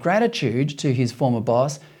note of gratitude to his former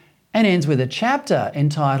boss and ends with a chapter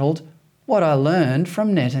entitled "What I Learned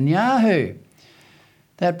from Netanyahu."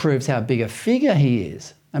 That proves how big a figure he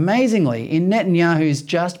is. Amazingly, in Netanyahu's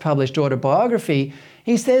just published autobiography,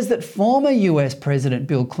 he says that former US President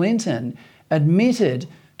Bill Clinton admitted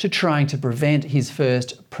to trying to prevent his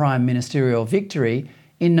first prime ministerial victory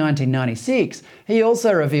in 1996. He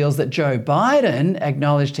also reveals that Joe Biden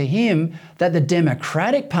acknowledged to him that the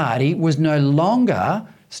Democratic Party was no longer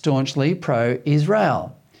staunchly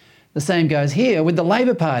pro-Israel. The same goes here with the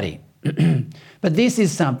Labor Party. But this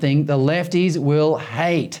is something the lefties will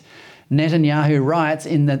hate. Netanyahu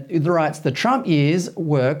writes the Trump years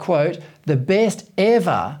were, quote, the best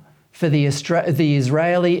ever for the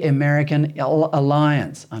Israeli-American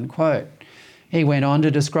alliance, unquote. He went on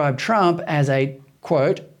to describe Trump as a,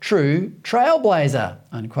 quote, true trailblazer,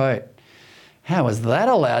 unquote. How is that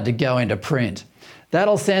allowed to go into print?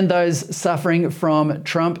 That'll send those suffering from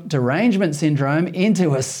Trump derangement syndrome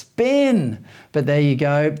into a spin. But there you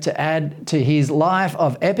go. To add to his life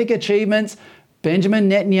of epic achievements, Benjamin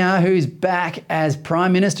Netanyahu's back as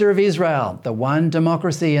Prime Minister of Israel, the one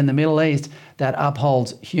democracy in the Middle East that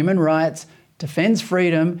upholds human rights, defends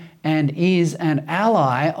freedom, and is an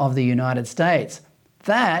ally of the United States.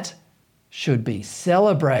 That should be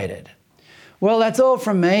celebrated. Well, that's all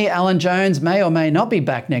from me. Alan Jones may or may not be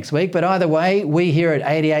back next week, but either way, we here at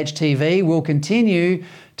ADH TV will continue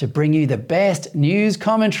to bring you the best news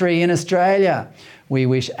commentary in Australia. We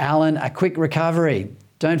wish Alan a quick recovery.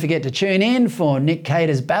 Don't forget to tune in for Nick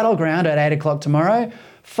Cater's Battleground at 8 o'clock tomorrow,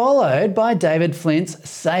 followed by David Flint's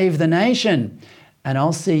Save the Nation. And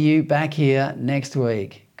I'll see you back here next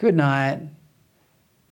week. Good night.